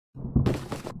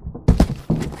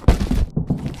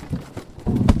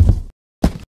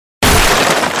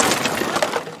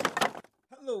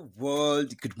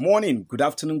world. Good morning, good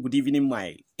afternoon, good evening,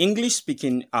 my English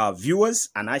speaking viewers.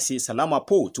 And I say salama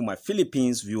po to my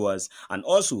Philippines viewers, and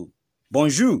also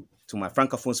bonjour to my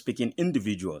Francophone speaking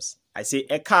individuals. I say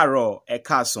ekaro,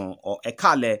 ekason, or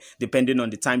ekale, depending on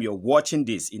the time you're watching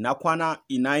this. Inakwana,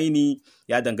 inaini,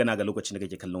 ya dangana galoko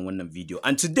chineke kalong wannan video.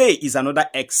 And today is another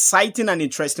exciting and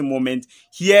interesting moment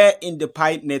here in the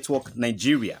Pi Network,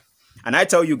 Nigeria. And I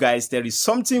tell you guys, there is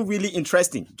something really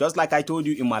interesting. Just like I told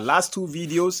you in my last two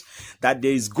videos, that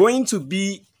there is going to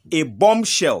be a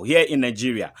bombshell here in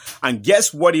Nigeria. And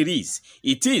guess what it is?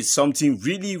 It is something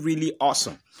really, really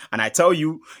awesome. And I tell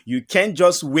you, you can't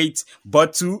just wait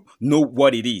but to know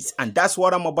what it is. And that's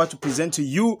what I'm about to present to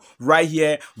you right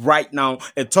here, right now.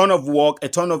 A ton of work, a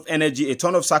ton of energy, a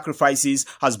ton of sacrifices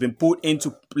has been put into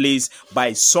place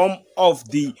by some of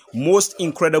the most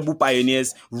incredible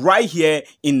pioneers right here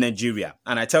in Nigeria.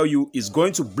 And I tell you, it's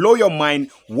going to blow your mind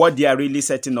what they are really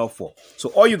setting up for. So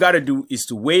all you got to do is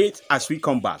to wait as we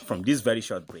come back from this very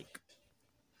short break.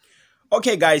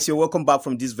 Okay, guys, you're welcome back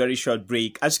from this very short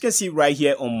break. As you can see right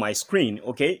here on my screen,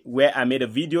 okay, where I made a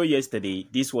video yesterday.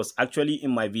 This was actually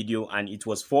in my video, and it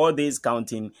was 4 days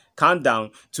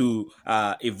countdown to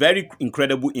a very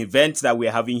incredible event that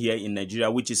we're having here in Nigeria,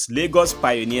 which is Lagos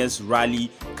Pioneers Rally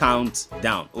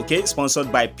Countdown, okay,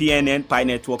 sponsored by PNN, Pi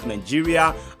Network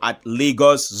Nigeria at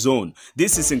Lagos Zone.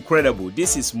 This is incredible.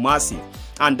 This is massive.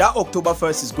 And that October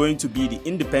 1st is going to be the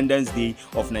Independence Day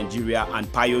of Nigeria, and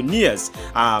pioneers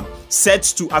set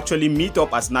to actually meet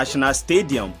up at National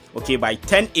Stadium, okay, by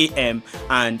 10 a.m.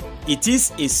 And it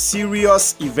is a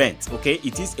serious event, okay.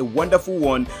 It is a wonderful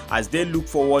one as they look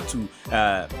forward to,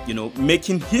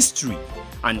 making history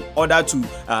in order to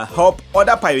help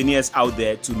other pioneers out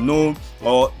there to know,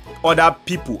 or other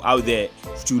people out there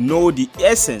to know the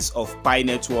essence of Pi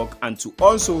Network, and to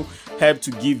also help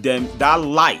to give them that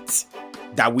light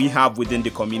that we have within the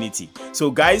community.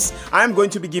 So guys, I'm going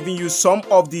to be giving you some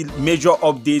of the major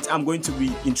updates. I'm going to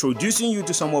be introducing you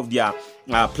to some of their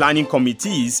planning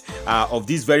committees of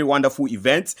this very wonderful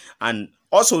event, and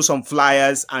also some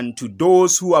flyers, and to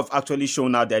those who have actually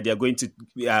shown out that they're going to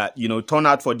turn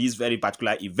out for this very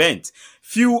particular event.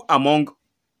 Few among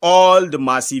all the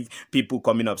massive people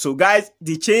coming up. So guys,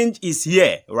 the change is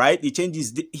here, right? The change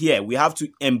is here. We have to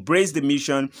embrace the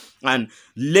mission, and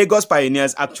Lagos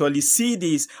pioneers actually see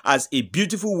this as a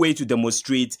beautiful way to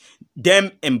demonstrate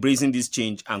them embracing this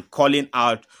change and calling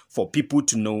out for people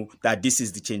to know that this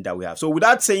is the change that we have. So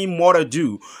without saying more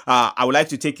ado, I would like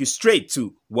to take you straight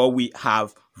to what we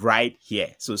have right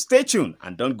here. So stay tuned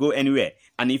and don't go anywhere.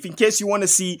 And if in case you want to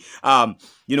see,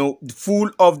 full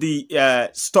of the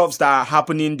stuffs that are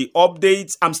happening, the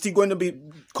updates, I'm still going to be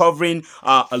covering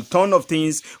a ton of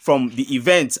things from the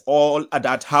events, all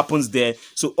that happens there.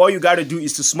 So all you got to do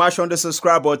is to smash on the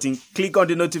subscribe button, click on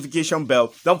the notification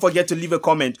bell. Don't forget to leave a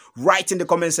comment right in the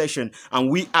comment section. And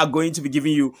we are going to be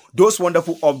giving you those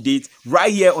wonderful updates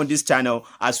right here on this channel,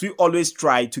 as we always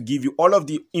try to give you all of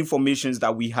the informations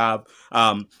that we have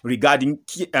regarding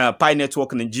Pi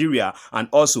Network Nigeria, and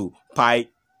also Pi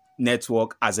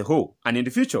Network as a whole, and in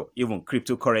the future even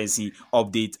cryptocurrency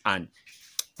updates and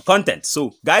content.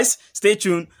 So guys, stay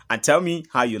tuned and tell me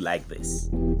how you like this.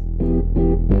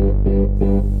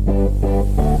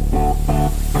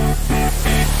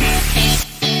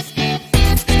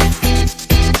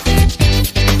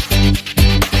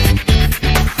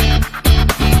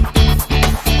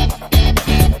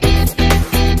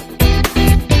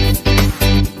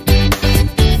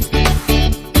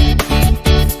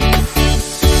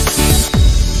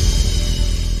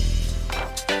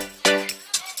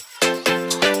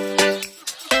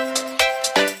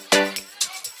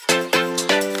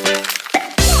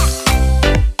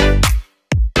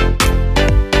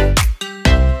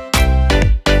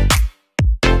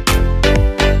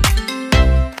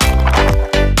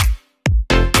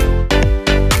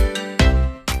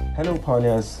 Hello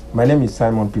pioneers, my name is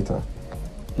Simon Peter.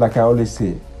 Like I always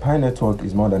say, Pi Network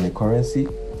is more than a currency,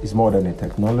 it's more than a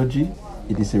technology,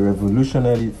 it is a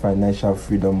revolutionary financial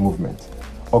freedom movement.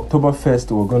 October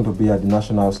 1st, we're going to be at the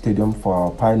National Stadium for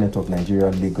our Pi Network Nigeria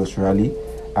Lagos Rally.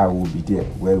 I will be there.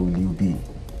 Where will you be?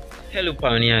 Hello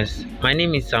pioneers, my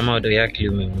name is Samuel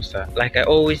Musa. Like I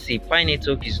always say, Pi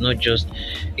Network is not just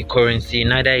a currency,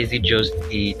 neither is it just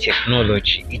a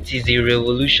technology. It is a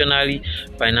revolutionary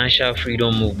financial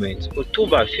freedom movement.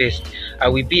 October 1st, I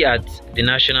will be at the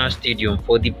National Stadium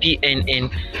for the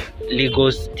PNN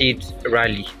Lagos State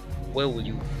Rally. Where will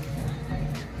you?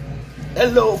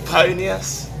 Hello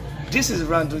pioneers, this is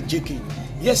Randall JK.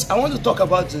 Yes, I want to talk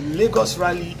about the Lagos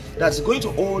Rally that's going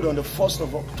to hold on the 1st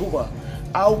of October.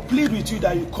 I'll plead with you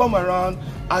that you come around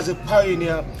as a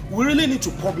pioneer. We really need to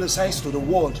publicize to the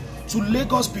world, to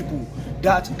Lagos people,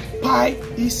 that pie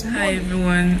is money. Hi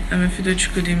everyone, I'm Afido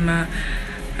Chukudima,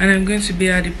 and I'm going to be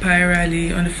at the Pie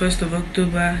Rally on the 1st of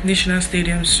October, National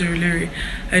Stadium, Surulere.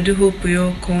 I do hope we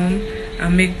all come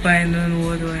and make pie known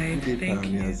worldwide. Good day, Thank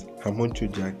pioneers. you. I'm Moncho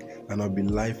Jack, and I'll be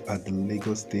live at the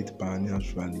Lagos State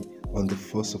Pioneers Rally on the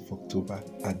 1st of October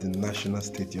at the National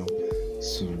Stadium,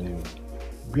 Surulere.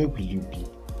 Where will you be?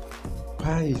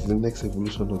 Pie is the next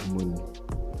evolution of money.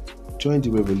 Join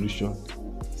the revolution,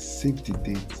 save the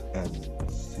date, and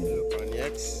see you. Hello,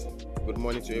 pioneers. Good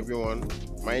morning to everyone.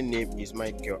 My name is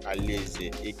Michael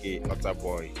Aleze, aka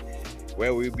Otterboy.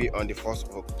 Where we'll be on the 1st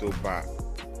of October.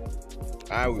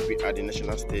 I will be at the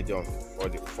National Stadium for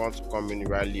the forthcoming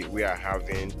rally we are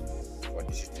having for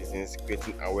the citizens,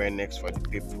 creating awareness for the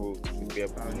people to be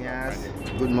able to. Yes.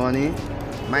 Good morning.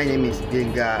 My name is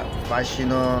Benga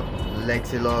Fashino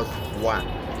Lexilus 1.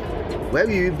 Where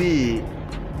will you be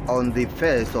on the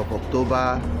 1st of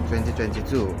October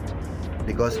 2022?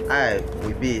 Because I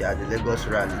will be at the Lagos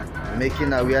Rally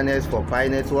making awareness for Pi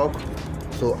Network.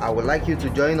 So I would like you to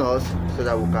join us so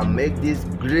that we can make this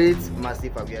great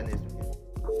massive awareness.